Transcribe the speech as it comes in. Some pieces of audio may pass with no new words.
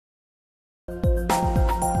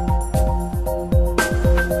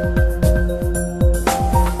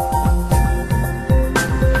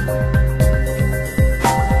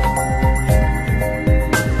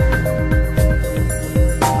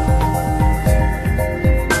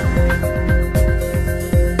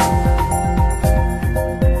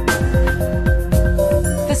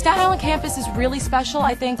really special,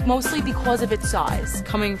 I think, mostly because of its size.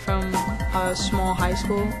 Coming from a small high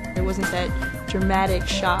school, it wasn't that dramatic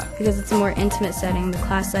shock. Because it's a more intimate setting, the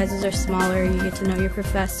class sizes are smaller, you get to know your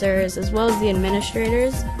professors as well as the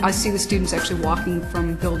administrators. I see the students actually walking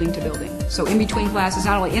from building to building. So in between classes,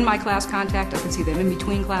 not only in my class contact, I can see them in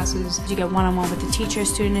between classes. You get one-on-one with the teacher,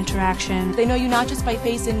 student interaction. They know you not just by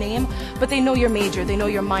face and name, but they know your major, they know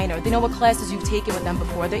your minor, they know what classes you've taken with them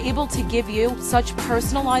before. They're able to give you such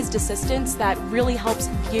personalized assistance that really helps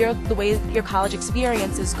gear the way your college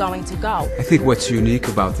experience is going to go. I think what's unique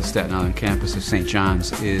about the Staten Island campus of St.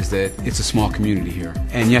 John's is that it's a small community here,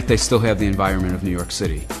 and yet they still have the environment of New York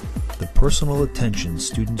City. The personal attention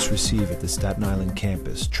students receive at the Staten Island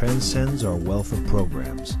campus transcends our wealth of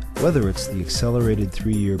programs. Whether it's the accelerated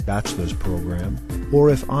 3-year bachelor's program, or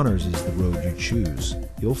if honors is the road you choose,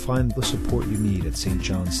 you'll find the support you need at St.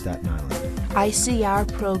 John's, Staten Island. I see our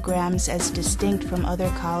programs as distinct from other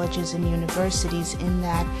colleges and universities in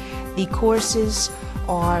that the courses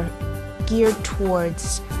are geared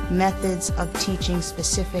towards methods of teaching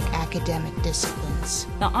specific academic disciplines.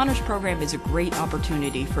 The honors program is a great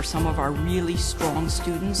opportunity for some of our really strong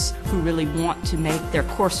students who really want to make their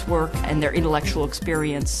coursework and their intellectual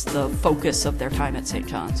experience the focus of their time at St.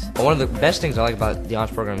 John's. One of the best things I like about the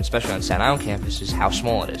honors program, especially on Staten Island campus, is how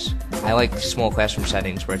small it is. I like small classroom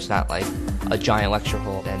settings where it's not like a giant lecture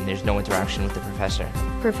hall and there's no interaction with the professor.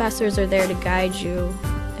 Professors are there to guide you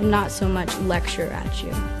and not so much lecture at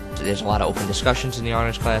you. There's a lot of open discussions in the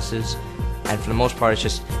honors classes, and for the most part,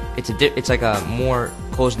 it's like a more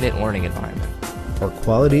close-knit learning environment. Our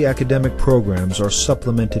quality academic programs are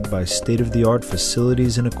supplemented by state-of-the-art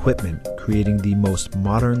facilities and equipment, creating the most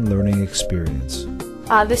modern learning experience.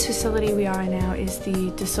 This facility we are in now is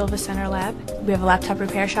the De Silva Center Lab. We have a laptop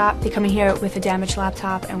repair shop. They come in here with a damaged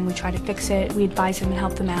laptop and we try to fix it. We advise them and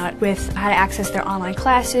help them out with how to access their online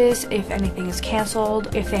classes, if anything is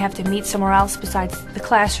canceled, if they have to meet somewhere else besides the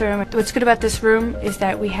classroom. What's good about this room is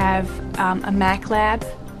that we have a Mac lab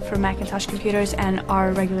for Macintosh computers and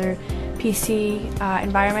our regular PC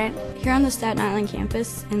environment. Here on the Staten Island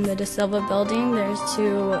campus, in the De Silva building, there's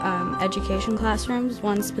 2 education classrooms,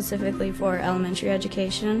 one specifically for elementary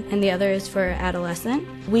education and the other is for adolescent.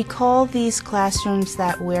 We call these classrooms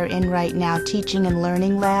that we're in right now teaching and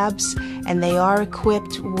learning labs, and they are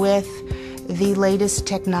equipped with the latest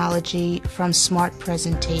technology from Smart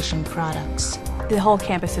Presentation products. The whole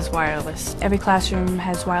campus is wireless. Every classroom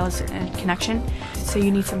has wireless connection, so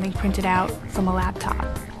you need something printed out from a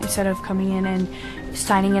laptop. Instead of coming in and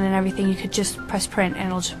signing in and everything, you could just press print and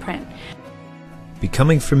it'll just print.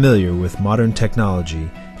 Becoming familiar with modern technology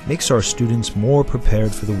makes our students more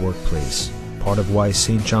prepared for the workplace, part of why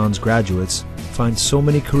St. John's graduates find so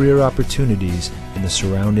many career opportunities in the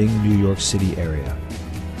surrounding New York City area.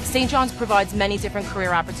 St. John's provides many different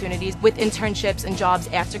career opportunities with internships and jobs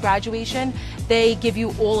after graduation. They give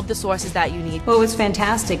you all of the sources that you need. Well, what's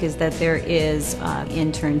fantastic is that there is an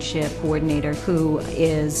internship coordinator who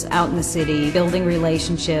is out in the city building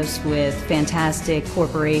relationships with fantastic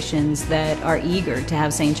corporations that are eager to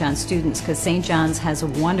have St. John's students, because St. John's has a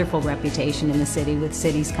wonderful reputation in the city with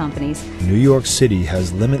cities companies. New York City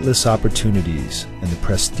has limitless opportunities, and the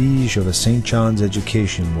prestige of a St. John's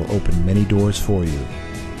education will open many doors for you.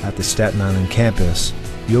 At the Staten Island campus,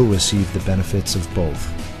 you'll receive the benefits of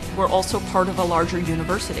both. We're also part of a larger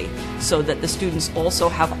university, so that the students also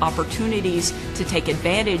have opportunities to take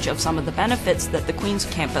advantage of some of the benefits that the Queens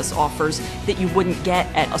campus offers that you wouldn't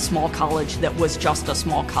get at a small college that was just a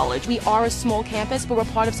small college. We are a small campus, but we're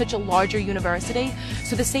part of such a larger university,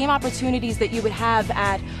 so the same opportunities that you would have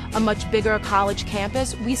at a much bigger college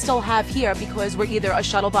campus, we still have here because we're either a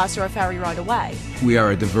shuttle bus or a ferry ride away. We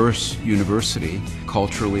are a diverse university,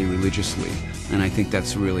 culturally, religiously, and I think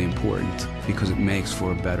that's really important because it makes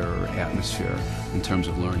for a better atmosphere in terms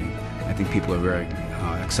of learning. I think people are very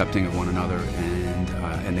accepting of one another,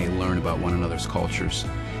 and they learn about one another's cultures,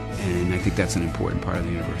 and I think that's an important part of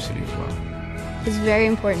the university as well. It's very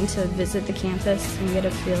important to visit the campus and get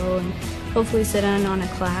a feel and hopefully sit in on a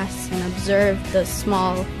class and observe the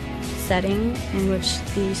small setting in which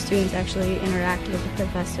the students actually interact with the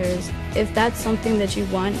professors. If that's something that you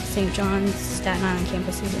want, St. John's Staten Island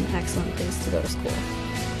campus is an excellent place to go to school.